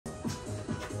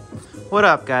What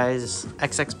up, guys?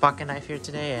 XX Pocket Knife here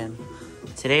today, and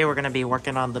today we're going to be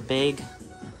working on the big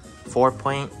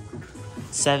 4.7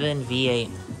 V8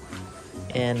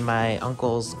 in my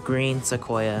uncle's green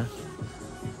Sequoia.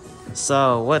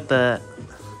 So what the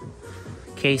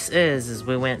case is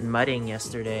we went mudding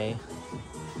yesterday.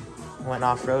 Went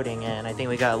off-roading, and I think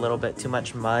we got a little bit too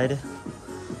much mud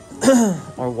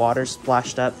or water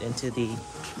splashed up into the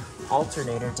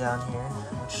alternator down here,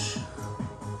 which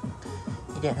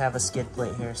he didn't have a skid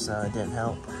plate here, so it didn't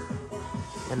help.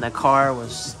 And the car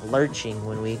was lurching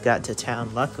when we got to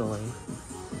town, luckily.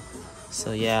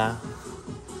 So yeah,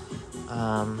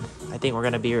 I think we're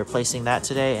gonna be replacing that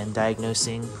today and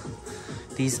diagnosing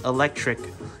these electric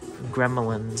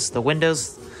gremlins. The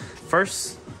windows,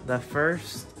 the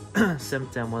first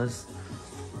symptom was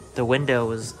the window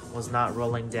was not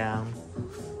rolling down,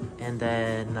 and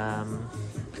then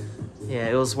yeah,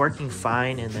 it was working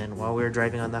fine, and then while we were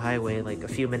driving on the highway, like a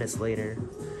few minutes later,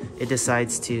 it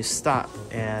decides to stop,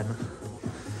 and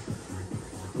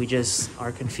we just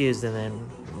are confused. And then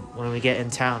when we get in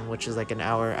town, which is like an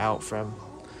hour out from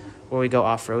where we go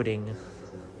off-roading,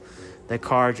 the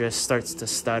car just starts to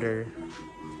stutter,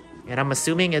 and I'm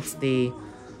assuming it's we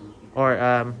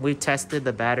tested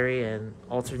the battery and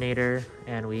alternator,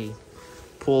 and we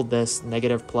pulled this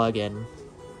negative plug, and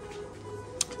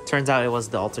turns out it was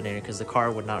the alternator because the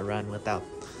car would not run without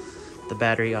the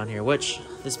battery on here, which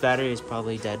this battery is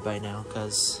probably dead by now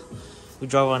because we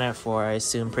drove on it for, I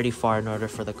assume, pretty far in order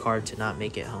for the car to not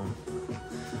make it home.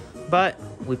 But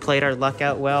we played our luck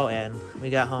out well, and we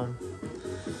got home,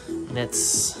 and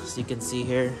it's, as you can see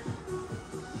here,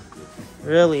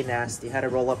 really nasty. Had to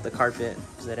roll up the carpet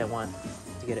because I didn't want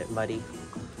to get it muddy.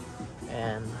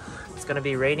 And it's gonna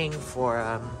be raining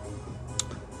for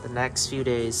the next few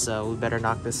days, so we better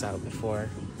knock this out before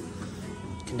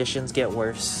conditions get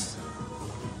worse.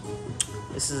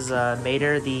 This is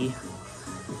Mater, the,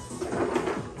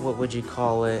 what would you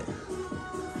call it,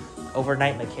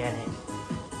 overnight mechanic.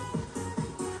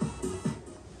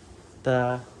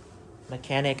 The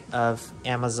mechanic of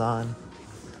Amazon.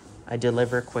 I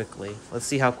deliver quickly. Let's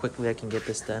see how quickly I can get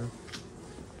this done.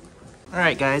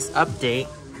 Alright guys, update.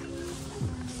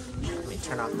 Let me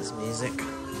turn off this music.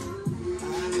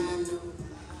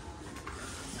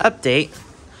 Update.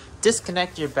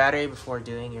 Disconnect your battery before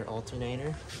doing your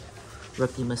alternator.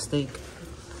 Rookie mistake.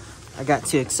 I got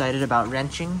too excited about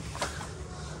wrenching.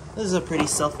 This is a pretty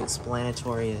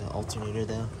self-explanatory alternator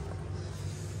though.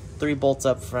 3 bolts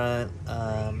up front.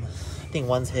 I think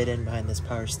one's hidden behind this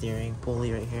power steering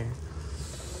pulley right here.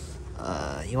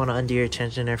 You want to undo your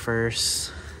tensioner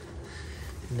first,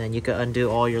 and then you can undo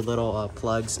all your little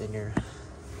plugs in your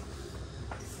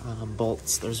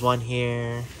bolts. There's one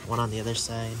here, one on the other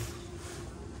side.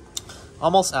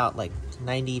 Almost out, like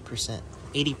 90%,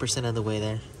 80% of the way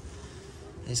there.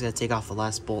 I just gotta take off the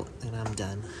last bolt and I'm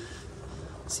done.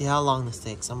 See how long this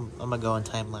takes. I'm gonna go in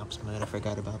time lapse mode. I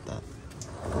forgot about that.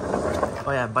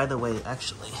 Oh yeah, by the way,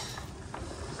 actually,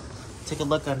 take a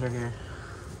look under here.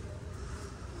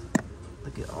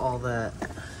 Look at all that.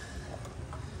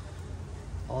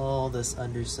 All this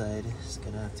underside is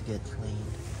gonna have to get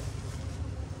cleaned.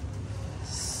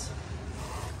 It's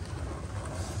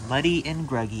muddy and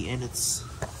gruggy, and it's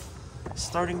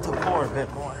starting to pour a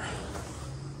bit more.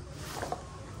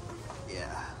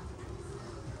 Yeah.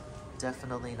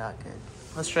 Definitely not good.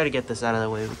 Let's try to get this out of the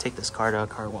way. We'll take this car to a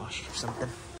car wash or something.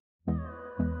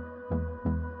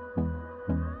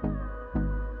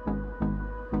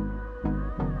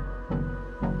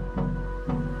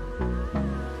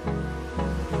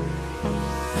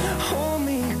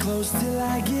 Till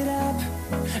I get up,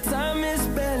 time is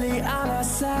barely on our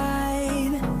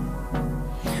side.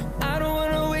 I don't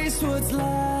wanna waste what's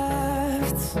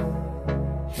left.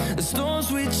 The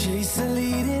storms we chase are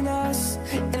leading us,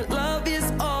 and love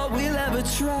is all we'll ever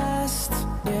trust.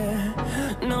 Yeah,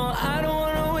 no, I don't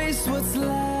wanna waste what's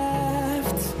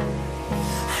left.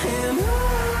 And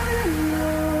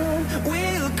on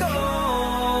we'll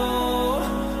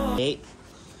go. 8.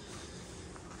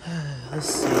 Let's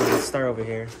see, let's start over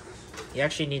here. You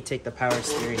actually need to take the power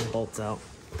steering bolts out.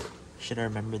 Should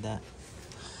have remembered that.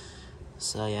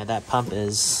 So yeah, that pump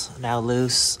is now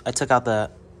loose. I took off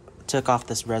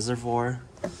this reservoir.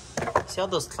 See how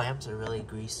those clamps are really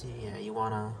greasy? Yeah, I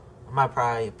might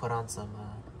probably put on some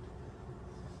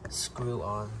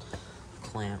screw-on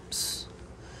clamps,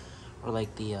 or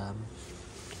like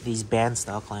these band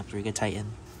style clamps where you can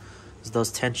tighten. Those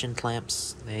tension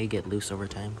clamps, they get loose over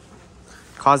time,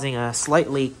 causing a slight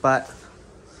leak, but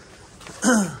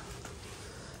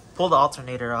pull the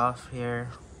alternator off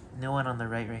here. New one on the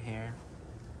right here.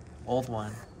 Old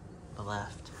one, the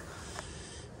left.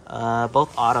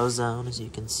 Both AutoZone, as you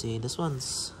can see. This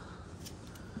one's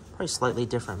probably slightly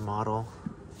different model.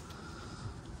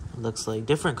 It looks like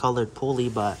different colored pulley,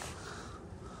 but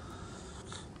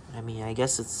I mean, I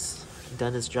guess it's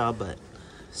done its job, but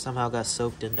somehow got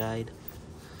soaked and died.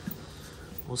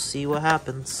 We'll see what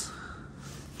happens.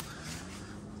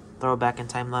 Throw it back in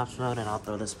time-lapse mode, and I'll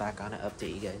throw this back on and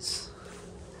update you guys.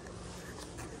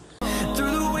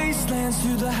 Through the wastelands,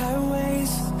 through the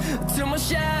highways, till my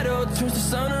shadow turns to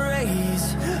sun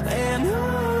rays, and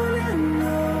on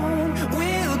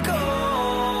we'll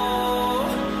go.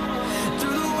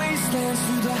 Through the wastelands,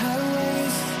 through the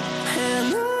highways,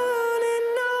 and on we'll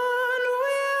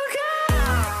go.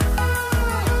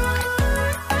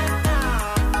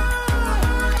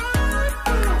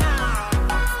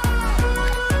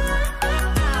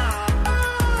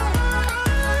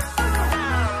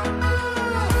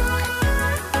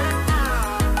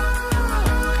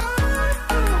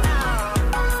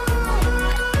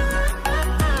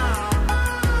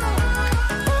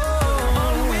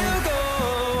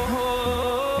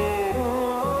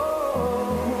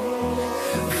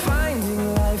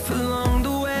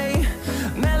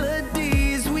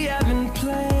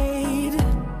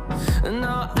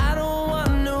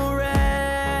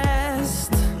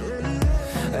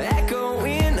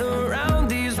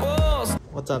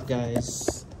 What's up,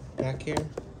 guys? Back here.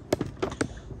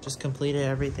 Just completed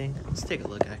everything. Let's take a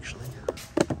look, actually.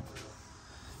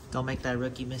 Don't make that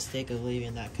rookie mistake of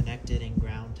leaving that connected and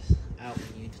ground out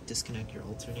when you disconnect your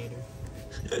alternator.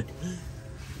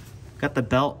 Got the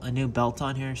belt, a new belt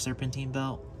on here, serpentine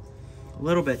belt. A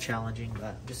little bit challenging,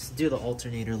 but just do the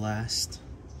alternator last.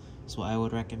 That's what I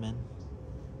would recommend.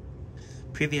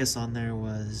 Previous on there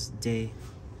was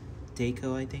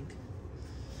Dayco, I think.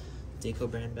 Dayco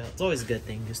brand belt. It's always a good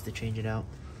thing just to change it out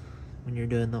when you're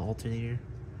doing the alternator.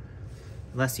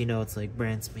 Unless you know it's like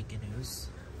brand spanking new.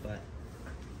 But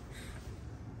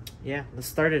yeah, let's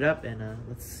start it up and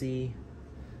let's see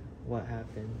what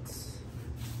happens.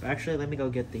 Actually, let me go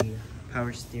get the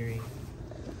power steering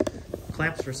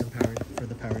clamps for some power for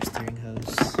the power steering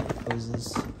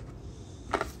hoses.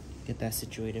 Get that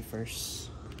situated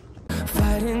first.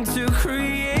 Fighting to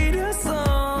create a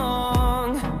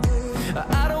song.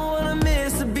 I don't wanna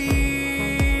miss a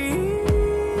beat.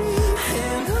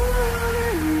 And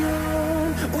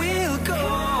on we'll go.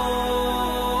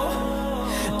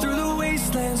 Through the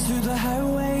wastelands, through the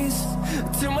highways,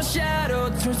 till my shadow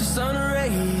turns to sun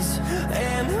rays.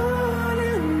 And on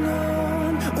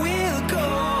we'll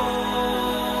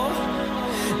go.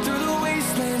 Through the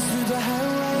wastelands, through the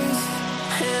highways,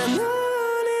 and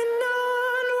on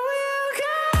we'll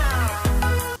go.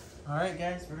 Alright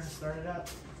guys, we're gonna start it up.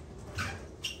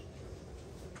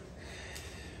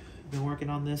 Been working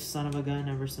on this son of a gun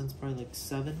ever since probably like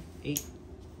 7, 8.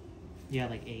 Yeah,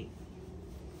 like 8.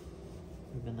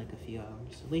 It's been like a few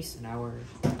hours. At least an hour,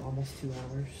 almost 2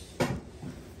 hours, I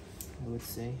would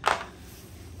say.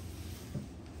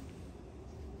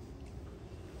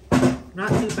 Not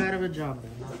too bad of a job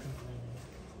though, not complaining.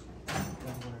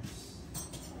 Done worse.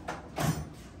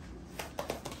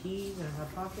 Keys in my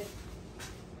pocket.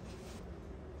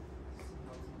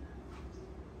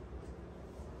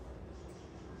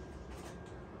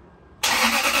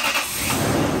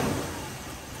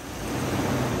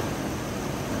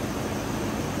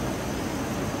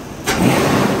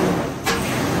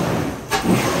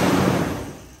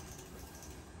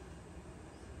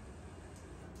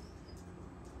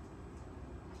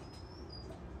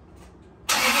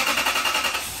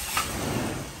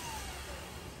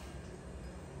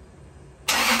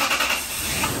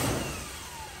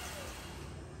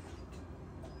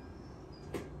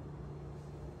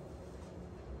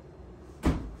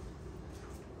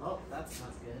 Oh, that's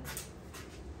not good.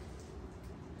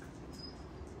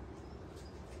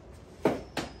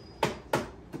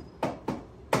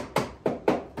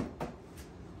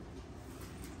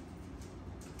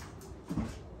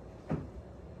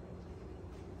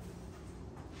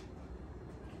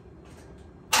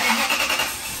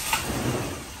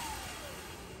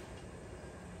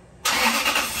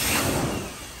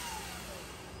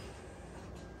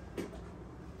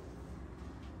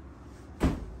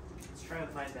 Let's try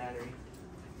with my battery.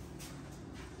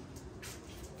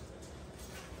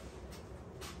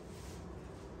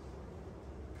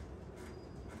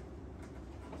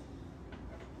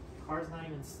 Car's not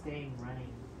even staying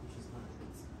running, which is not good.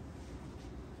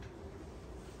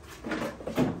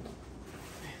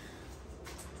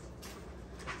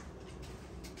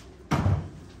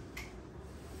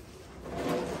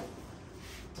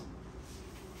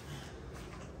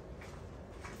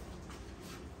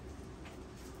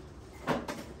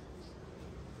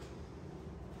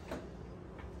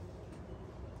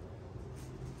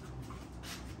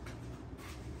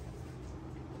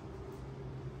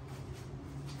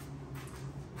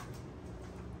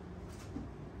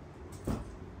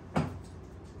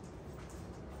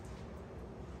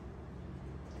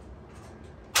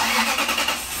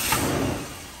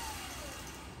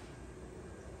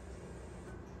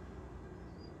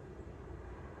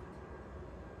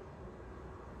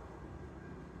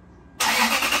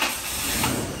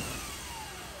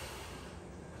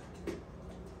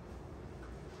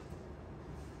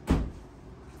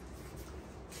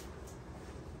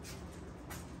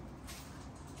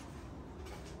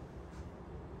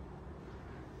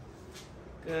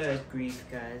 Good grief,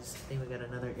 guys. I think we got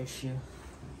another issue.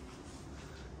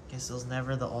 Guess it was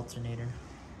never the alternator.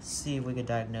 Let's see if we could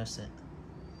diagnose it.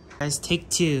 Guys, take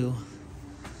two.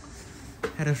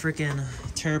 Had to freaking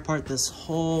tear apart this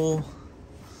whole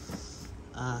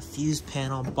fuse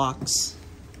panel box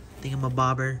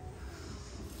thingamabobber.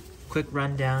 Quick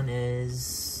rundown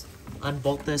is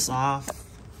unbolt this off,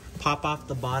 pop off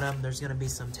the bottom. There's gonna be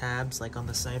some tabs like on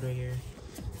the side right here.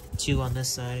 2 on this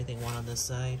side, I think 1 on this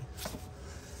side.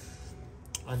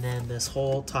 And then this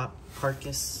whole top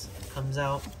carcass comes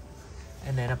out.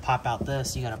 And then to pop out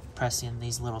this, you gotta press in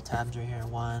these little tabs right here.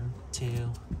 1,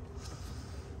 2,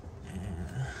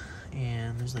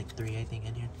 and there's like 3 I think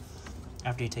in here.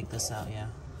 After you take this out, yeah.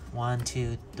 1,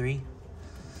 2, 3.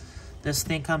 This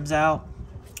thing comes out.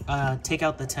 Take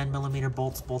out the 10mm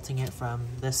bolts, bolting it from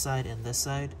this side and this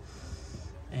side.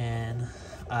 And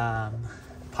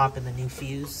pop in the new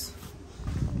fuse.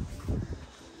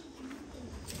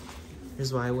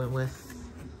 Here's what I went with.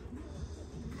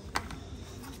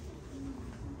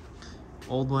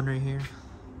 Old one right here.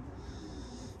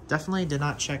 Definitely did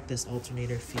not check this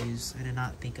alternator fuse. I did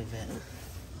not think of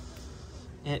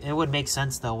it. It would make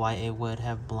sense though why it would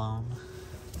have blown.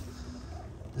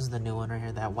 This is the new one right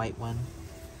here, that white one.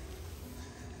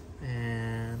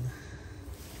 And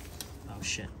oh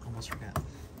shit, almost forgot.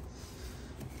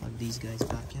 Plug these guys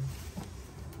back in.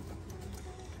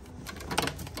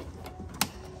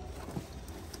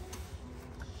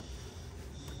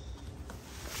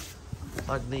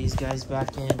 Plug these guys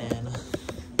back in, and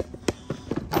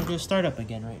I'll do a startup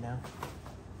again right now.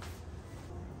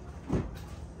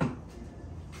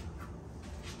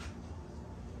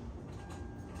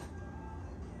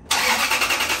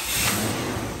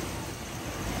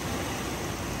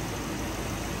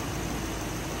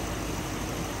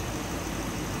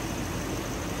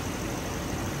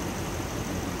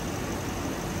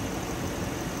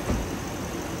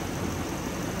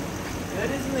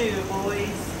 Good as new,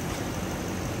 boys.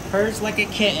 Purrs like a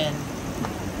kitten.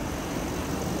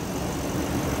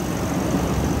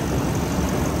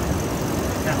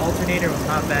 That alternator was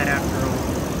not bad after all.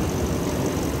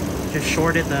 Just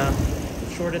shorted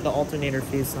the alternator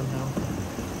fuse somehow.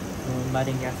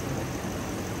 Mudding yesterday.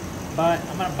 But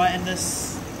I'm gonna button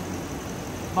this.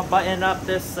 I'm gonna button up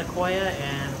this Sequoia,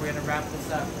 and we're gonna wrap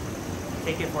this up.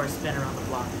 Take it for a spin around the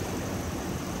block.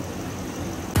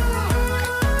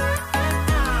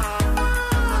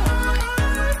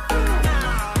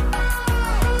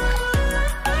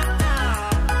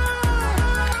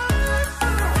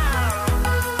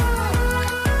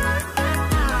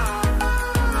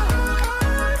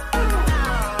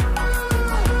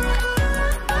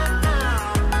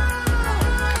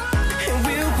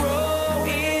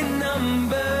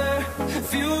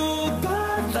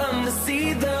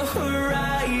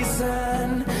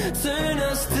 Turn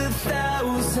us to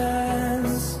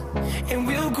thousands, and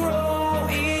we'll grow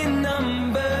in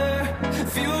number,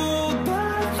 fueled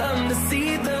by them to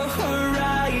see the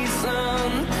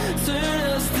horizon. Turn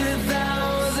us to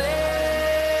thousands,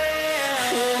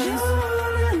 and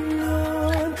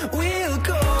on we'll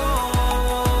go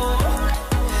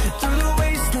through the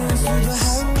wastelands.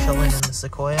 Guys, chilling in the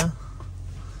Sequoia.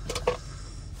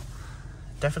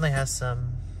 Definitely has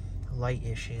some light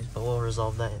issues, but we'll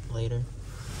resolve that later.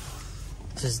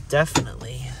 This is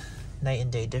definitely night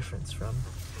and day difference from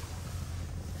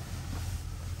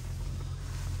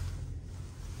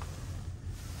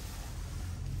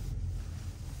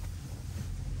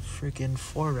freaking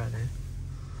 4Runner.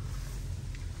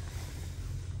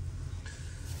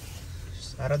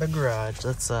 Just out of the garage.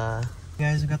 Let's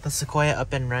guys, we got the Sequoia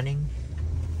up and running.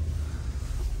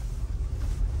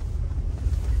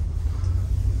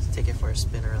 Let's take it for a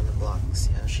spin around the block,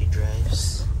 see how she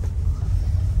drives.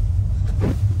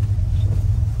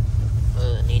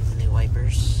 Needs new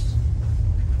wipers.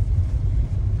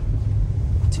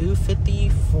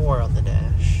 254 on the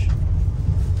dash.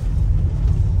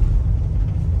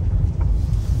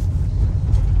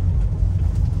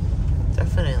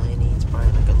 Definitely needs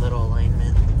probably like a little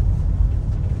alignment.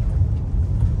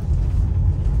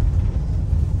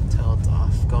 Until it's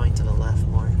off, going to the left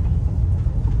more.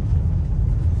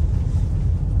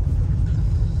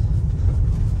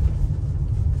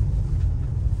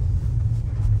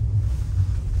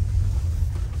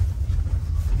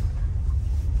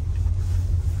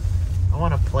 I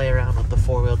want to play around with the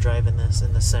 4-wheel drive in this,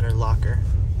 in the center locker.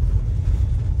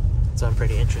 So I'm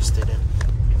pretty interested in.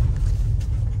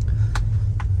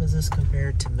 How does this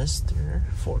compare to Mr.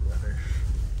 4Runner?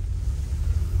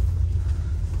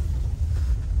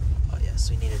 Oh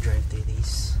yes, we need to drive through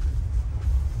these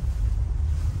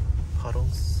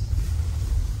puddles.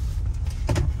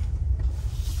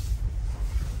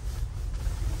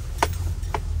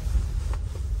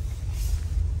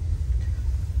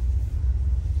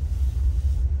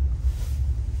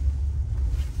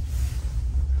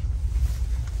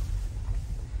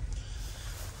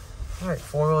 Alright,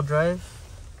 4-wheel drive.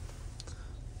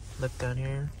 Look down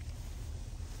here.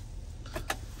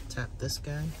 Tap this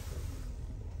guy.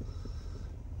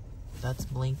 That's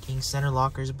blinking. Center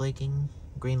locker's blinking.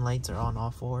 Green lights are on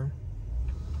all four.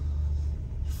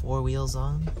 4 wheels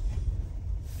on.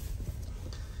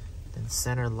 Then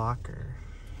center locker.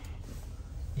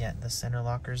 Yeah, the center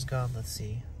locker's gone. Let's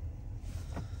see.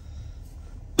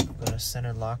 Go to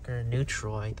center locker.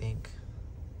 Neutral, I think.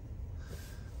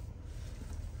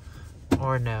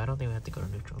 Or no, I don't think we have to go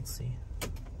to neutral. Let's see.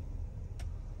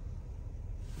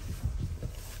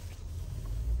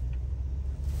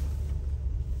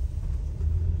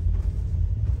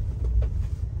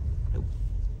 Nope.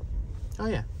 Oh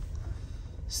yeah.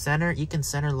 Center, you can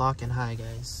center lock and high,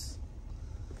 guys.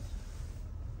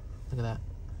 Look at that.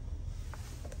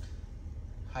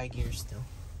 High gear still.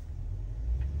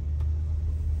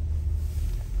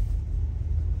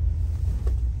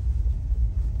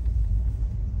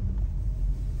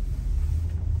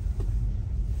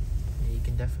 Yeah, you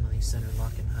can definitely center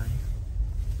lock and high.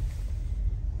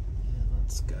 Yeah,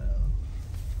 let's go.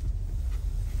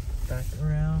 Back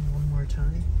around one more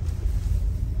time.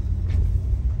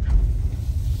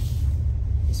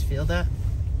 Just feel that?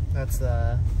 That's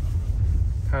the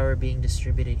power being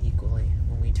distributed equally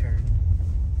when we turn.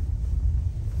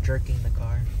 Jerking the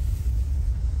car.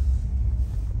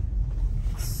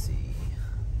 Let's see.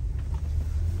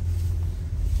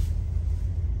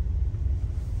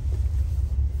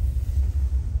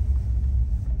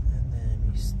 And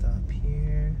then we stop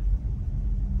here.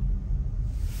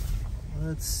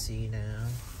 Let's see now.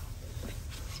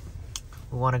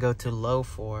 We want to go to low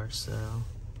 4, so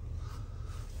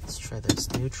let's try this.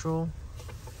 Neutral.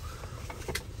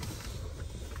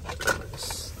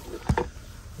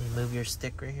 You move your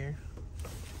stick right here.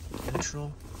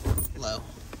 Neutral. Low.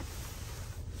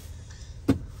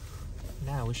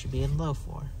 Now we should be in low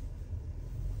 4.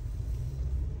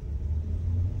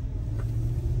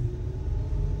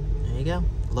 There you go.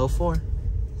 Low 4.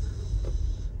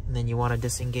 And then you want to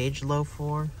disengage low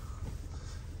 4.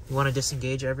 You want to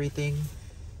disengage everything.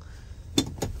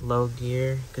 Low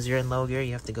gear. Because you're in low gear,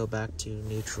 you have to go back to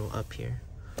neutral up here.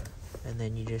 And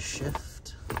then you just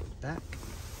shift back.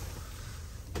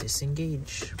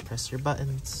 Disengage. Press your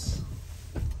buttons.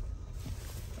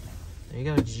 There you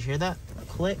go. Did you hear that?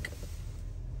 Click.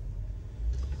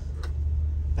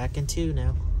 Back in 2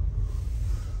 now.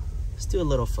 Let's do a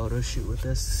little photo shoot with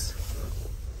this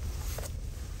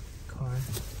car.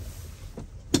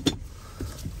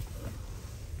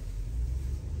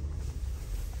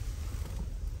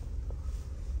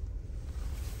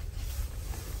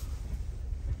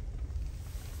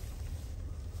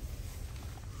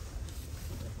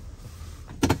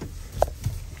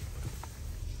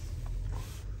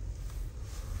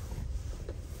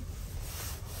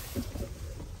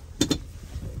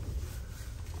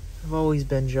 I've always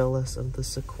been jealous of the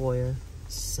Sequoia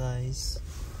size.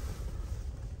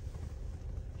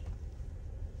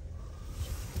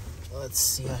 Let's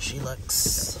see how she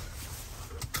looks.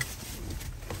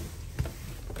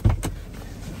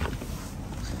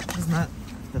 It's not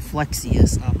the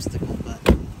flexiest obstacle,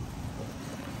 but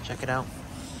check it out.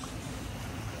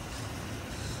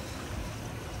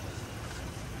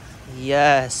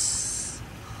 Yes.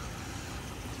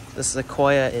 The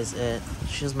Sequoia is it.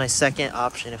 She was my second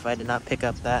option if I did not pick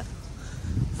up that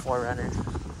 4Runner.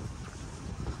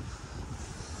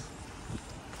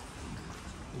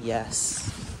 Yes.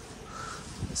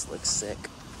 This looks sick.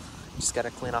 Just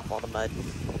gotta clean off all the mud.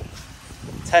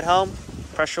 Let's head home,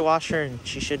 pressure wash her, and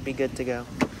she should be good to go.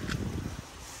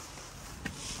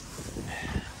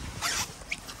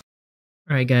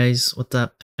 Alright guys, what's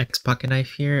up? X Pocket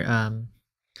Knife here. In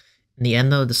the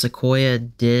end though, the Sequoia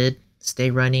did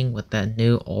stay running with that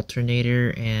new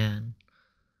alternator and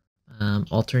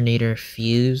alternator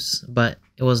fuse, but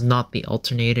it was not the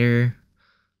alternator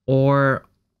or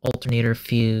alternator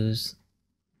fuse.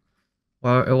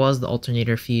 Well, it was the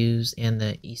alternator fuse and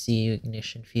the ECU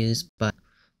ignition fuse, but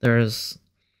there's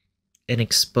an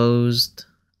exposed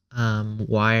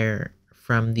wire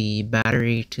from the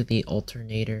battery to the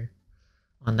alternator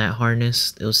on that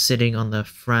harness. It was sitting on the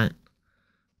front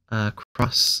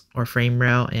cross or frame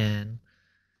rail, and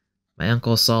my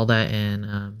uncle saw that,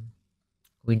 and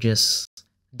we just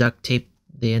duct taped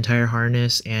the entire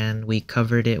harness and we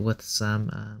covered it with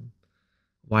some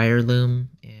wire loom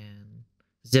and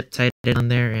zip tied it on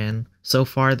there, and so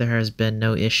far there has been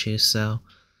no issue. So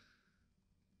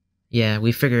yeah,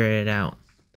 we figured it out.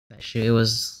 It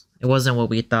wasn't what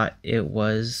we thought it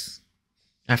was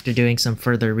after doing some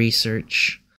further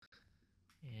research.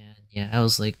 And yeah, I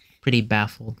was like pretty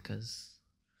baffled because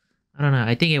I don't know,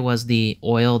 I think it was the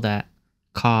oil that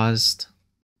caused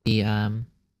the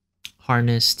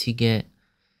harness to get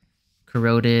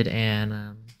corroded,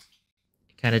 and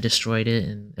kind of destroyed it,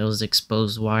 and it was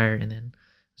exposed wire, and then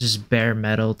just bare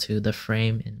metal to the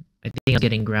frame, and I think it was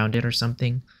getting grounded or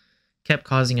something. Kept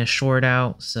causing a short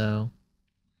out. So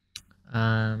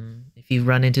if you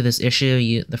run into this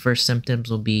issue, the first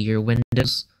symptoms will be your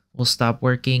windows will stop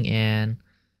working, and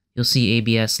you'll see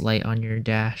ABS light on your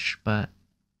dash. But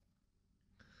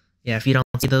yeah, if you don't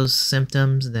see those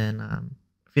symptoms, then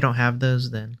if you don't have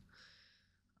those, then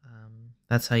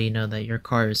that's how you know that your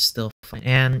car is still fine.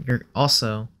 And you're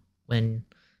also, when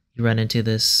you run into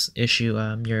this issue,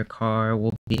 your car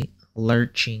will be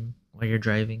lurching while you're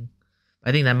driving.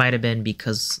 I think that might have been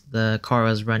because the car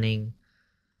was running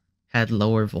had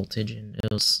lower voltage and it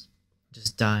was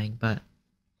just dying. But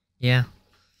yeah,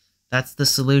 that's the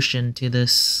solution to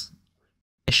this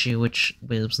issue, which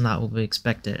was not what we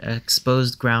expected.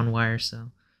 Exposed ground wire.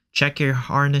 So check your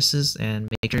harnesses and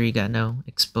make sure you got no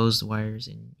exposed wires,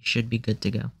 and you should be good to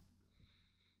go.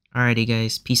 Alrighty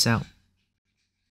guys, peace out.